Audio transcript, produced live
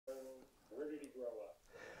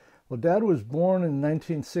Well, Dad was born in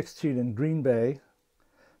 1916 in Green Bay.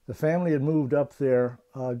 The family had moved up there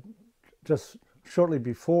just shortly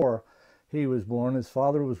before he was born. His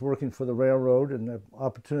father was working for the railroad and the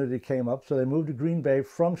opportunity came up, so they moved to Green Bay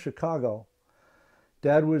from Chicago.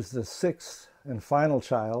 Dad was the sixth and final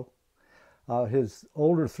child. His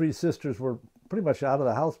older three sisters were pretty much out of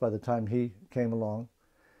the house by the time he came along.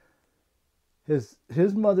 His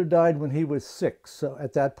mother died when he was 6, so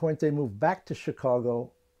at that point they moved back to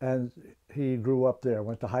Chicago and he grew up there,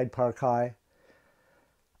 went to Hyde Park High.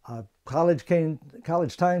 College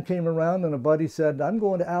time came around and a buddy said, "I'm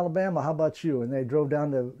going to Alabama, how about you?" And they drove down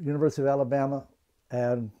to University of Alabama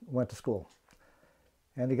and went to school.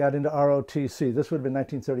 And he got into ROTC. This would have been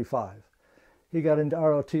 1935. He got into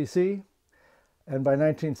ROTC, and by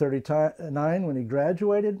 1939, when he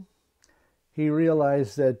graduated, he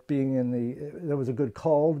realized that there was a good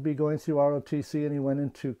call to be going through ROTC, and he went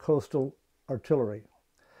into coastal artillery.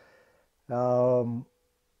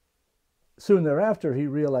 Soon thereafter, he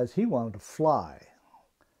realized he wanted to fly.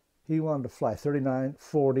 He wanted to fly 39,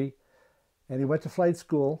 40, and he went to flight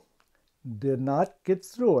school, did not get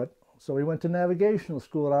through it, so he went to navigational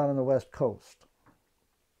school out on the West Coast.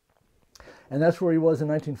 And that's where he was in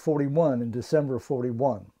 1941, in December of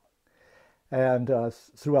 41, and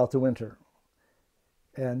throughout the winter.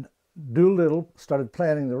 And Doolittle started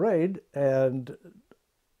planning the raid and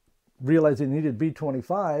realized he needed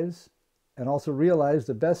B-25s, and also realized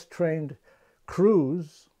the best trained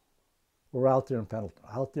crews were out there in Pendleton,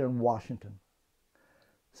 out there in Washington.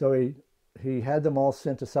 So he had them all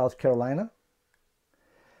sent to South Carolina,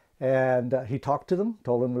 and he talked to them,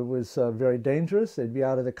 told them it was very dangerous, they'd be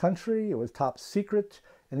out of the country, it was top secret,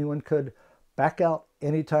 anyone could back out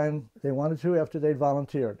anytime they wanted to after they'd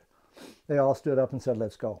volunteered. They all stood up and said,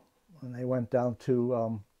 "Let's go." And they went down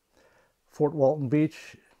to Fort Walton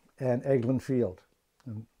Beach and Eglin Field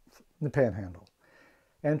in the Panhandle,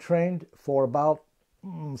 and trained for about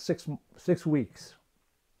 6 weeks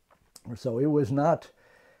or so. It was not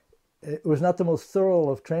the most thorough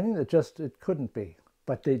of training. It couldn't be.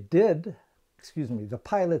 But they did, the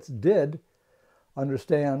pilots did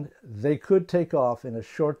understand they could take off in a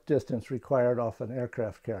short distance required off an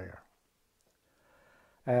aircraft carrier.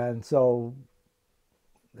 And so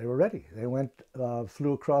they were ready. They went,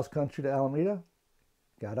 flew across country to Alameda,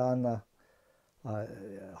 got on the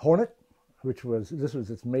Hornet, this was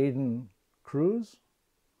its maiden cruise,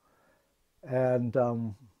 and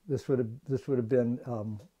this would have been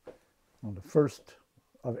on the 1st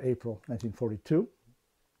of April 1942,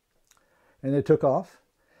 and they took off,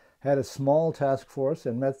 had a small task force,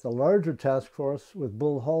 and met the larger task force with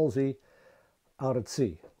Bull Halsey out at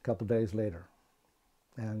sea a couple days later,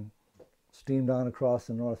 and steamed on across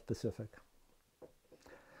the North Pacific.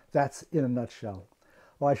 That's in a nutshell.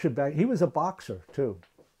 Oh, he was a boxer too.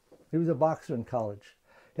 He was a boxer in college.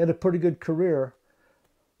 He had a pretty good career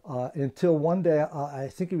until one day, I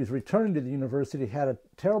think he was returning to the university, had a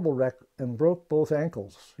terrible wreck and broke both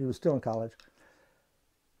ankles. He was still in college.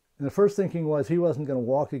 And the first thinking was he wasn't going to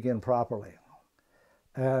walk again properly.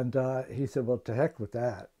 And he said, well, to heck with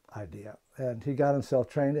that idea. And he got himself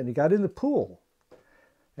trained, and he got in the pool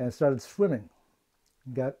and started swimming.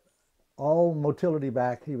 Got all motility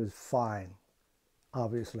back. He was fine,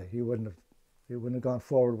 obviously. He wouldn't have gone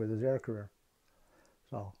forward with his air career.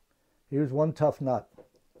 So he was one tough nut.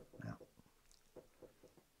 Yeah.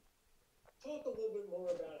 Talk a little bit more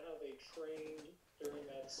about how they trained during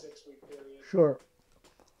that 6-week period. Sure.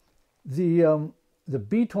 The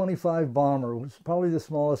B-25 bomber was probably the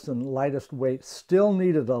smallest and lightest weight, still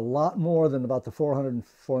needed a lot more than about the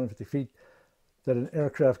 450 feet that an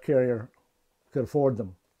aircraft carrier could afford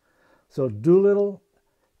them. So Doolittle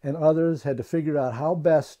and others had to figure out how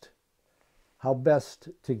best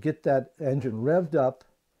to get that engine revved up,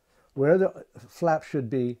 where the flap should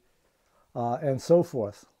be, and so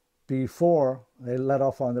forth, before they let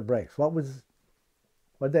off on the brakes. What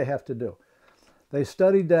did they have to do? They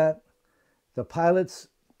studied that. The pilots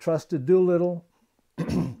trusted Doolittle.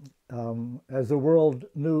 As the world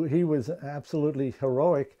knew, he was an absolutely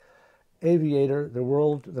heroic aviator.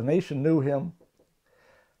 The nation knew him.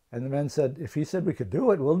 And the men said, if he said we could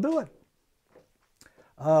do it, we'll do it.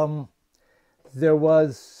 There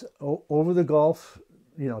was, over the Gulf,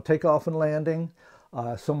 takeoff and landing,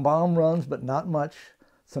 some bomb runs, but not much,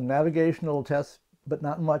 some navigational tests, but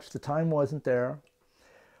not much. The time wasn't there.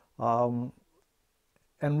 And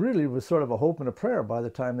really, it was sort of a hope and a prayer by the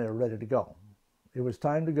time they were ready to go. It was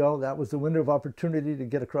time to go. That was the window of opportunity to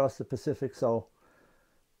get across the Pacific, so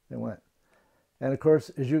they went. And of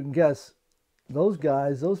course, as you can guess, those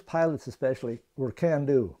guys, those pilots especially, were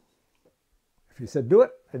can-do. If you said, do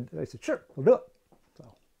it, they said, sure, we'll do it.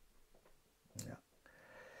 So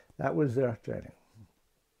That was their training.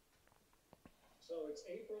 So it's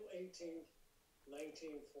April 18th,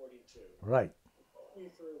 1942. Right. Walk me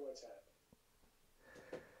through what's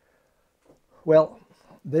happened. Well,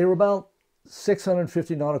 they were about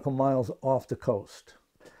 650 nautical miles off the coast.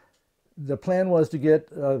 The plan was to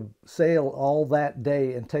get sail all that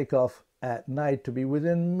day and take off at night to be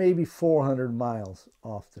within maybe 400 miles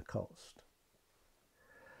off the coast.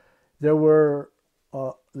 There was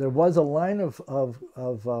a line of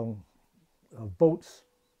boats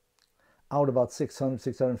out about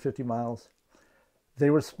 650 miles. They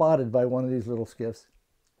were spotted by one of these little skiffs.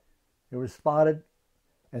 They were spotted,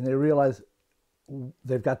 and they realized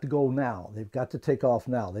they've got to go now. They've got to take off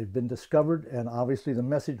now. They've been discovered, and obviously the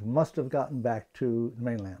message must have gotten back to the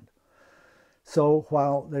mainland. So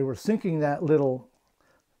while they were sinking that little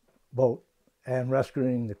boat and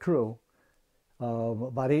rescuing the crew,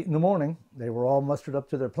 about 8 in the morning, they were all mustered up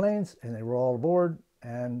to their planes, and they were all aboard,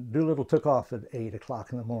 and Doolittle took off at 8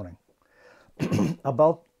 o'clock in the morning,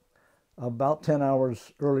 about 10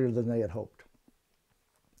 hours earlier than they had hoped.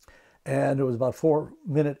 And it was about a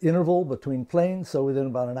 4-minute interval between planes, so within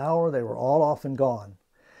about an hour, they were all off and gone.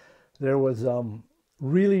 There was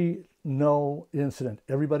really no incident.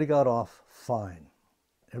 Everybody got off fine.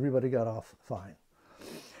 Everybody got off fine.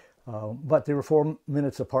 But they were 4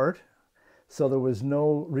 minutes apart, so there was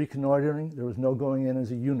no reconnoitering. There was no going in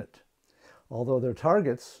as a unit. Although their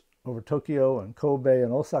targets over Tokyo and Kobe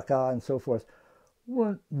and Osaka and so forth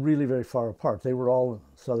weren't really very far apart. They were all in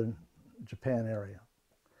southern Japan area.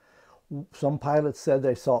 Some pilots said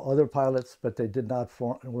they saw other pilots, but they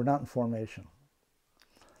were not in formation.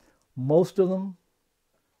 Most of them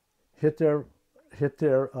hit their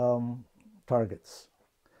targets.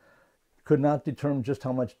 Could not determine just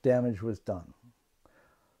how much damage was done,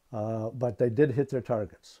 but they did hit their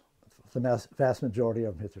targets. The vast majority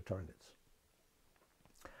of them hit their targets.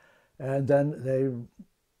 And then they,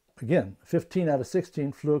 again, 15 out of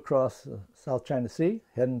 16 flew across the South China Sea,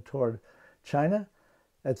 heading toward China.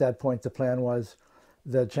 At that point, the plan was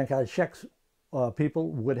that Chiang Kai-shek's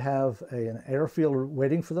people would have an airfield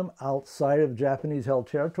waiting for them outside of Japanese-held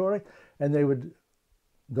territory, and they would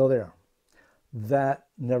go there. That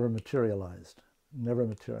never materialized. Never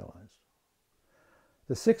materialized.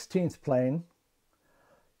 The 16th plane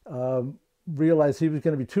realized he was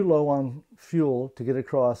going to be too low on fuel to get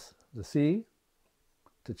across the sea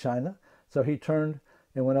to China, so he turned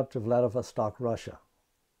and went up to Vladivostok, Russia,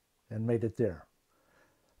 and made it there.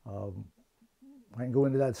 I can go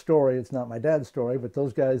into that story. It's not my dad's story, but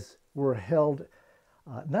those guys were held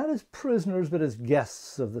not as prisoners, but as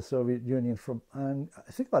guests of the Soviet Union for, I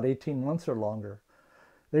think, about 18 months or longer.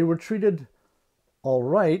 They were treated all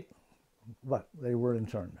right, but they were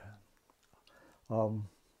interned.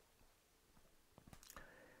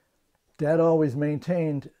 Dad always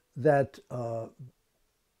maintained that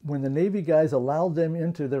when the Navy guys allowed them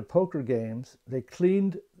into their poker games, they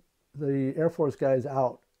cleaned the Air Force guys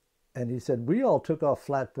out. And he said, we all took off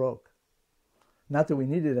flat broke. Not that we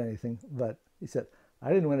needed anything, but he said,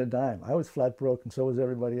 I didn't win a dime. I was flat broke, and so was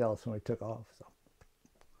everybody else when we took off. So,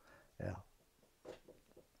 yeah.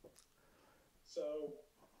 So,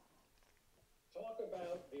 talk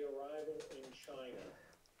about the arrival in China.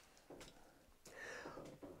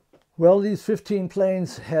 Well, these 15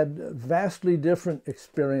 planes had vastly different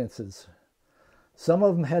experiences. Some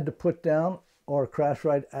of them had to put down or crash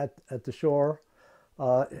right at the shore.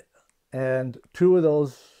 And two of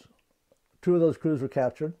those crews were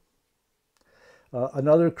captured.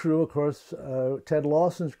 Another crew, of course, Ted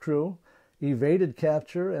Lawson's crew, evaded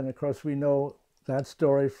capture, and of course we know that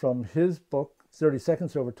story from his book, 30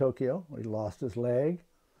 Seconds Over Tokyo, where he lost his leg,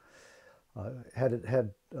 had it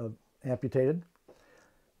amputated.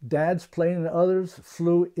 Dad's plane and others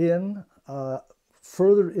flew in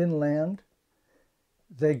further inland.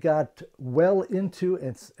 They got well into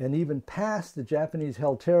and even past the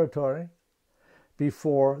Japanese-held territory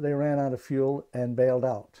before they ran out of fuel and bailed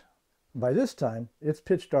out. By this time, it's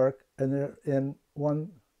pitch dark, and they're in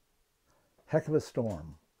one heck of a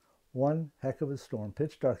storm. One heck of a storm,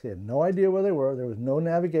 pitch dark. They had no idea where they were. There was no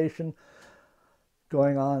navigation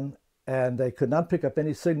going on, and they could not pick up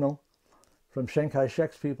any signal from Chiang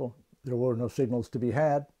Kai-shek's people. There were no signals to be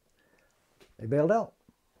had. They bailed out.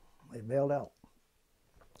 They bailed out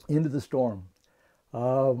into the storm.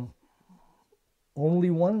 Only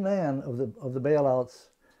one man of the bailouts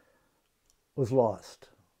was lost.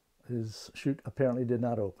 His chute apparently did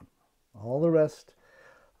not open. All the rest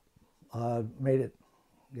made it.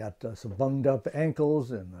 Got some bunged up ankles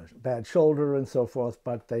and a bad shoulder and so forth,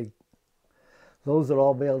 but those that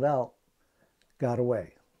all bailed out got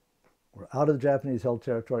away. Were out of the Japanese-held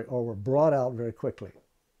territory or were brought out very quickly.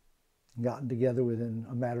 gotten together within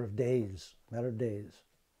a matter of days. All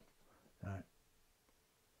right.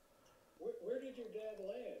 Where did your dad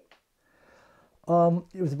land?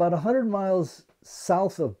 It was about 100 miles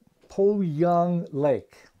south of Po Yang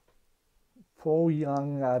Lake. Po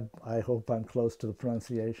Yang, I hope I'm close to the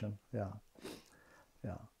pronunciation. Yeah.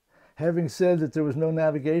 Having said that there was no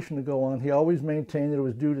navigation to go on, he always maintained that it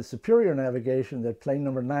was due to superior navigation that plane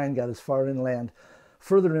number 9 got as far inland,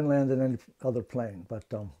 further inland than any other plane.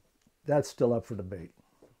 But that's still up for debate.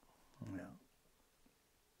 Yeah.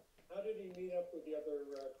 How did he meet up with the other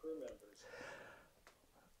crew members?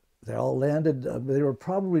 They all landed. They were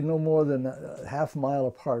probably no more than a half mile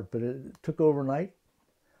apart, but it took overnight.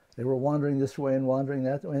 They were wandering this way and wandering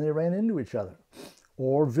that way, and they ran into each other.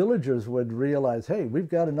 Or villagers would realize, hey, we've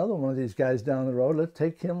got another one of these guys down the road. Let's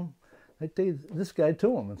take this guy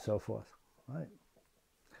to him, and so forth. Right.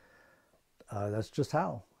 That's just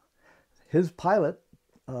how. His pilot,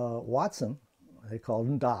 Watson, they called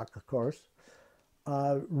him Doc, of course,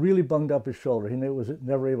 really bunged up his shoulder. He was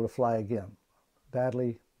never able to fly again.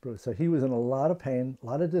 Badly bruised. So he was in a lot of pain, a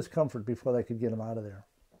lot of discomfort before they could get him out of there.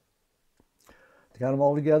 They got them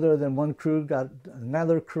all together. Then one crew got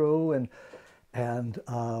another crew, and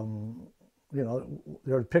you know,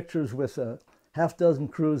 there are pictures with a half dozen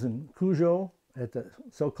crews in Cujo at the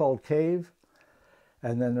so-called cave,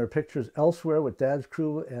 and then there are pictures elsewhere with Dad's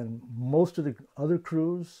crew and most of the other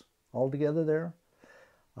crews all together there.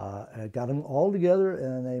 I got them all together,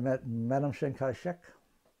 and they met Madame Chiang Kai-shek,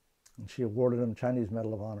 and she awarded them Chinese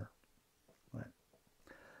Medal of Honor. Right.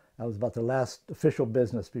 That was about their last official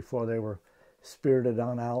business before they were spirited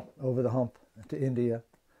on out over the hump to India.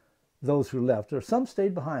 Those who left, or some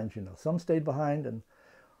stayed behind, you know. Some stayed behind and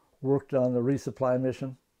worked on the resupply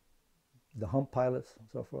mission, the hump pilots and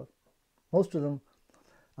so forth. Most of them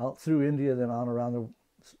out through India, then on around the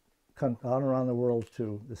world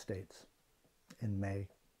to the States in May.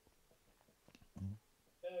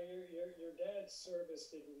 Now, your dad's service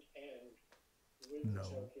didn't end with the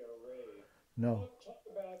Tokyo raid. No. Talk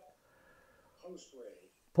about post-raid.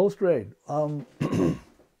 Post-raid.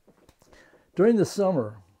 During the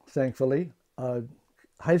summer, thankfully,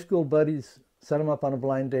 high school buddies set him up on a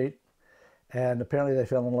blind date, and apparently they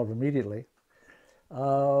fell in love immediately.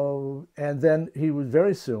 And then he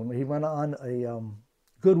went on a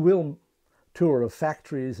goodwill tour of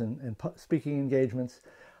factories and speaking engagements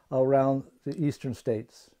around the eastern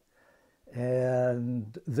states.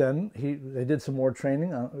 And then they did some more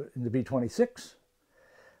training in the B-26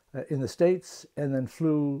 in the States, and then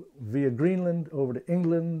flew via Greenland over to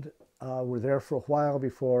England. Were there for a while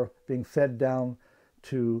before being fed down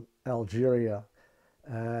to Algeria,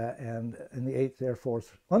 and in the 8th Air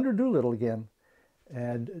Force under Doolittle again,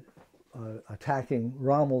 and attacking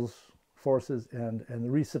Rommel's forces and the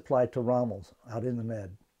resupply to Rommel's out in the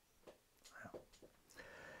Med.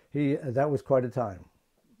 That was quite a time.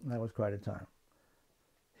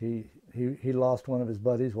 He lost one of his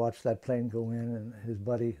buddies, watched that plane go in, and his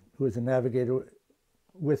buddy, who was a navigator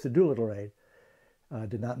with the Doolittle raid,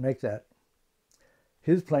 did not make that.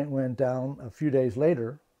 His plane went down a few days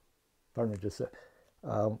later. Pardon me,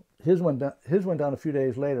 his went down a few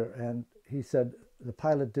days later, and he said the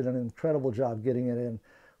pilot did an incredible job getting it in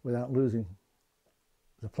without losing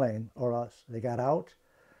the plane or us. They got out.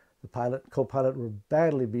 The co-pilot were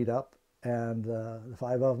badly beat up, and the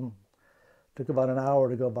 5 of them took about an hour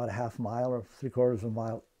to go about a half mile or 3/4 of a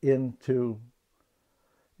mile into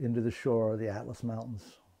the shore of the Atlas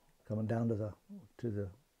Mountains, coming down to the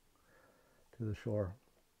shore.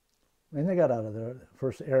 And they got out of there.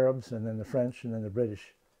 First the Arabs, and then the French, and then the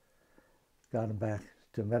British got them back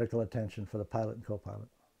to medical attention for the pilot and co-pilot.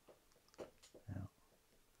 Yeah.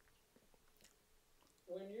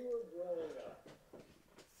 When you were growing up,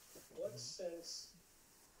 what sense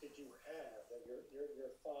did you have that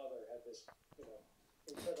your father had this,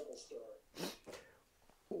 incredible story?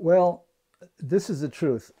 Well, this is the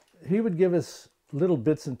truth. He would give us little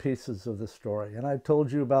bits and pieces of the story, and I've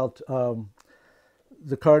told you about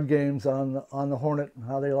the card games on the Hornet and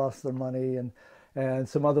how they lost their money, and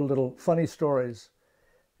some other little funny stories.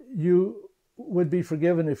 You would be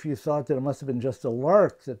forgiven if you thought that it must have been just a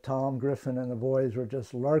lark, that Tom, Griffin, and the boys were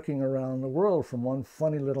just larking around the world from one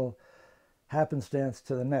funny little happenstance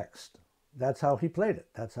to the next. That's how he played it.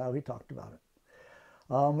 That's how he talked about it.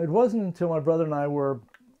 It wasn't until my brother and I were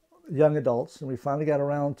young adults and we finally got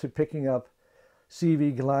around to picking up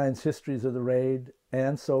C.V. Glein's Histories of the Raid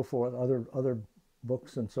and so forth, other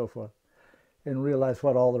books and so forth, and realized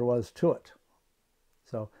what all there was to it.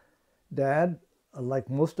 So Dad, like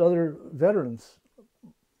most other veterans,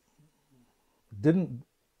 didn't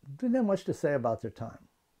have much to say about their time.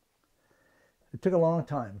 It took a long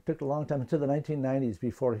time. It took a long time until the 1990s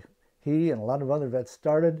before he and a lot of other vets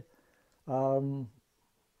started um,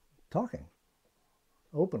 talking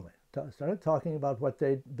openly, started talking about what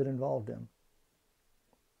they'd been involved in.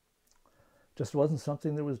 Just wasn't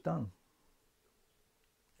something that was done.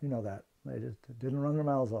 You know that. They just didn't run their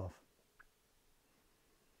mouths off.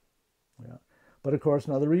 Yeah. But of course,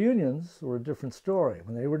 now the reunions were a different story.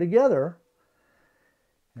 When they were together,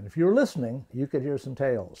 and if you were listening, you could hear some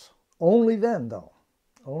tales. Only then, though.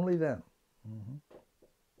 Only then. Mm-hmm.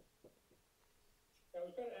 I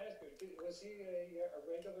was going to ask you, was he a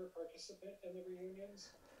regular participant in the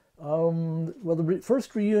reunions? Well, the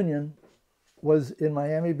first reunion was in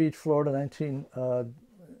Miami Beach, Florida,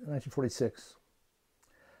 1946.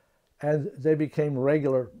 And they became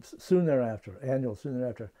regular soon thereafter, annual soon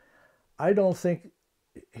thereafter. I don't think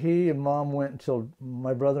he and Mom went until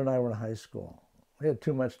my brother and I were in high school. He had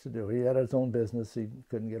too much to do. He had his own business. He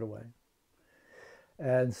couldn't get away.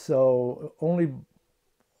 And so only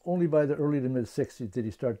by the early to mid 60s did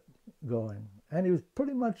he start going. And he was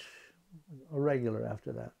pretty much a regular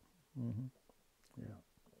after that. Mm-hmm. Yeah.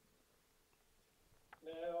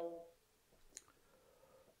 Now,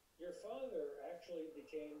 your father actually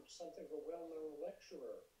became something of a well-known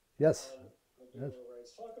lecturer Yes. on the doodle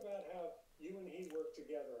rights. Talk about how you and he worked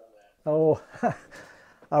together on that. Oh,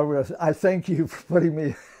 I thank you for putting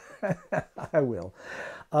me. I will.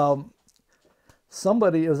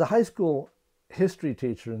 Somebody, it was a high school history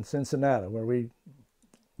teacher in Cincinnati, where we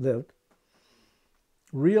lived,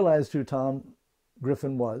 realized who Tom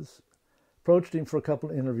Griffin was, approached him for a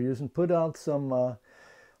couple of interviews, and put out some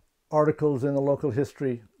articles in the local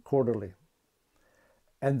history quarterly.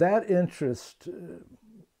 And that interest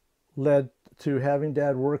led to having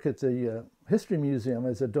Dad work at the History Museum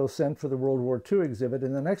as a docent for the World War II exhibit.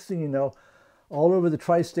 And the next thing you know, all over the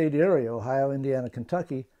tri-state area, Ohio, Indiana,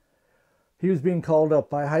 Kentucky, he was being called up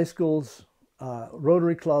by high schools,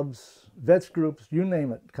 Rotary clubs, vets groups, you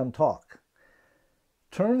name it, come talk.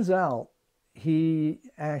 Turns out he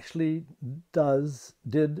actually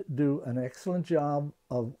did do an excellent job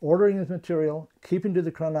of ordering his material, keeping to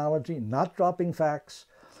the chronology, not dropping facts.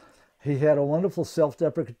 He had a wonderful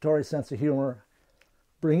self-deprecatory sense of humor,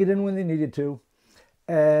 bring it in when they needed to,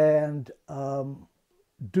 and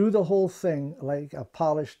do the whole thing like a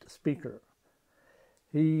polished speaker.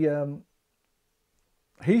 He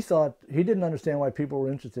thought, he didn't understand why people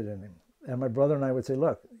were interested in him. And my brother and I would say,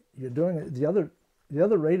 look, you're doing it. The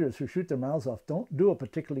other raiders who shoot their mouths off don't do a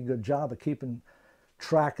particularly good job of keeping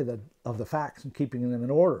track of the facts and keeping them in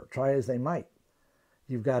order, try as they might.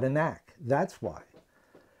 You've got a knack. That's why.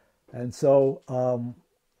 And so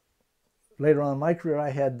later on in my career, I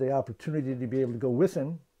had the opportunity to be able to go with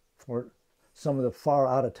him for some of the far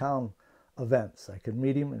out of town events. I could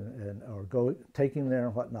meet him or go take him there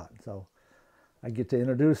and whatnot. So I get to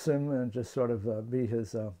introduce him and just sort of be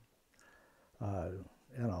his,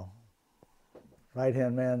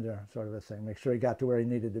 right-hand man there, sort of a thing. Make sure he got to where he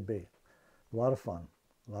needed to be. A lot of fun,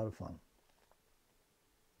 a lot of fun.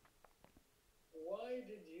 Why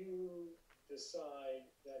did you decide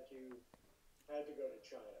that you had to go to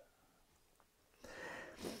China?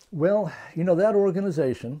 Well, that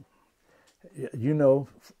organization,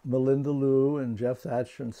 Melinda Liu and Jeff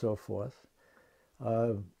Thatcher and so forth.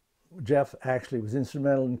 Jeff actually was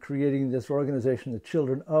instrumental in creating this organization, the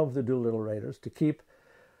Children of the Doolittle Raiders, to keep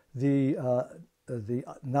the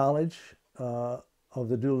knowledge of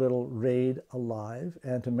the Doolittle raid alive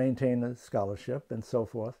and to maintain a scholarship and so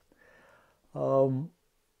forth.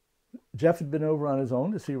 Jeff had been over on his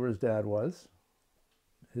own to see where his dad was.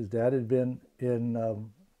 His dad had been in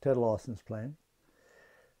Ted Lawson's plane.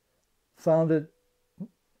 Found it,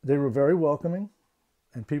 they were very welcoming,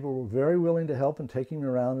 and people were very willing to help and take him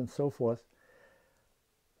around and so forth.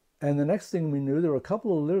 And the next thing we knew, there were a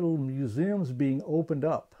couple of little museums being opened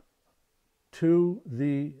up to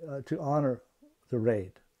honor the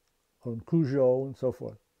raid on Cujo and so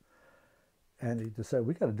forth. And he decided,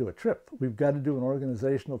 we got to do a trip. We've got to do an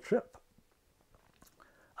organizational trip.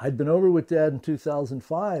 I'd been over with Dad in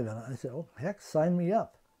 2005, and I said, oh, heck, sign me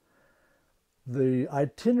up. The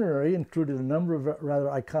itinerary included a number of rather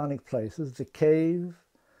iconic places: the cave,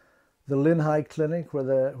 the Lynn High Clinic,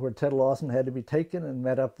 where Ted Lawson had to be taken and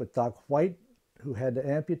met up with Doc White, who had to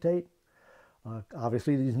amputate.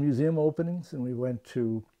 Obviously, these museum openings, and we went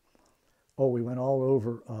all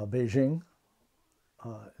over Beijing.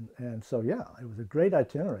 And so, yeah, it was a great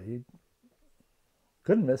itinerary. You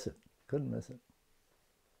couldn't miss it. Couldn't miss it.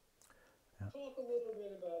 Yeah. Talk a little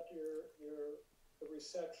bit about the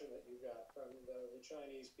reception that you got from the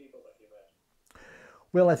Chinese people that you met.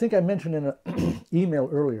 Well, I think I mentioned in an email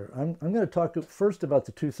earlier, I'm going to talk first about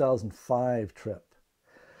the 2005 trip,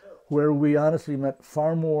 where we honestly met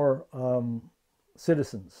far more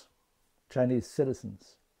citizens, Chinese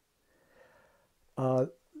citizens,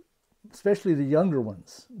 especially the younger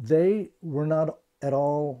ones. They were not at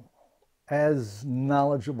all as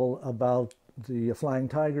knowledgeable about the Flying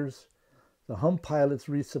Tigers, the Hump Pilots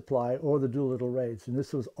resupply, or the Doolittle raids. And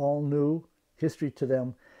this was all new history to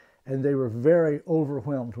them. And they were very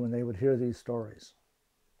overwhelmed when they would hear these stories.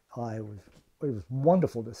 It was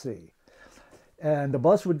wonderful to see. And the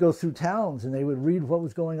bus would go through towns and they would read what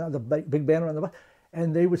was going on, the big banner on the bus,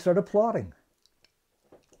 and they would start applauding.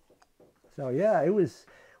 So yeah,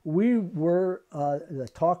 we were the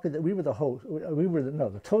talk of we were the host,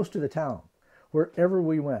 the toast of the town, wherever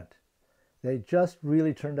we went. They just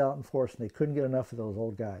really turned out in force and they couldn't get enough of those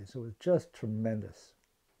old guys. It was just tremendous,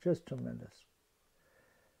 just tremendous.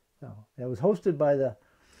 So it was hosted by the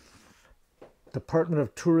Department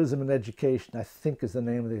of Tourism and Education, I think is the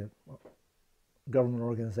name of the government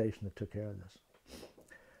organization that took care of this.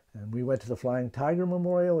 And we went to the Flying Tiger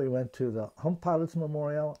Memorial. We went to the Hump Pilots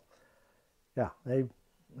Memorial. Yeah, they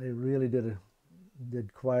really did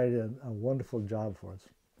quite a wonderful job for us.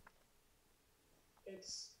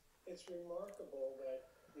 It's remarkable that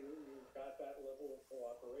you got that level of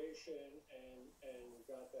cooperation and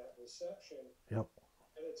got that reception. Yep.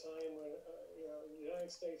 At a time when the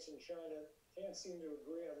United States and China can't seem to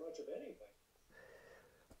agree on much of anything.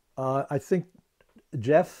 I think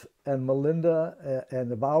Jeff and Melinda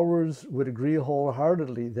and the Bowers would agree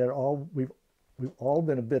wholeheartedly. We've all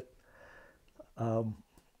been a bit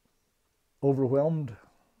overwhelmed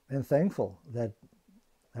and thankful that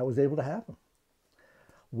was able to happen.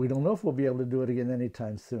 We don't know if we'll be able to do it again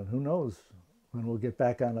anytime soon. Who knows when we'll get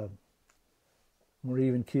back on a more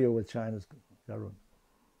even keel with China's government.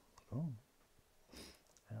 Oh.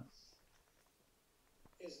 Yeah.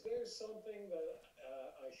 Is there something that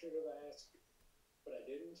I should have asked, but I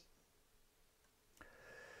didn't?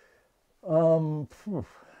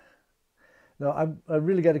 No, I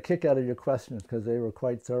really got a kick out of your questions because they were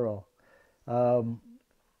quite thorough.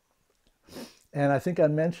 And I think I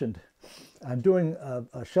mentioned, I'm doing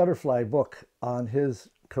a Shutterfly book on his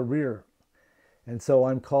career. And so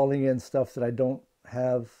I'm calling in stuff that I don't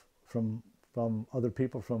have from other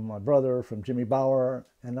people, from my brother, from Jimmy Bauer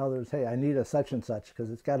and others. Hey, I need a such and such because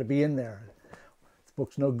it's got to be in there. This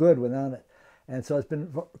book's no good without it. And so it's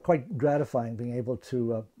been quite gratifying being able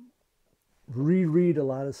to reread a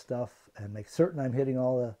lot of stuff and make certain I'm hitting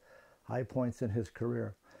all the high points in his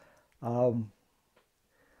career.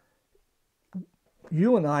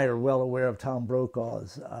 You and I are well aware of Tom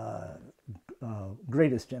Brokaw's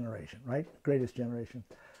Greatest Generation, right? Greatest Generation.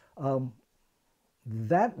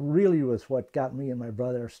 That really was what got me and my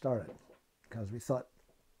brother started, because we thought,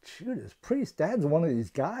 shoot, his priest, Dad's one of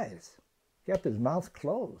these guys. He kept his mouth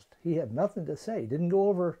closed. He had nothing to say.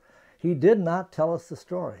 He did not tell us the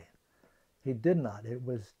story. He did not. It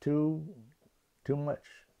was too much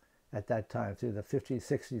at that time, through the 50s,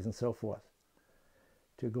 60s, and so forth,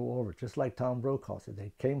 to go over. Just like Tom Brokaw said,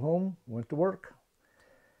 they came home, went to work,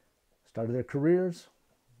 started their careers,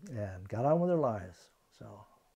 and got on with their lives. So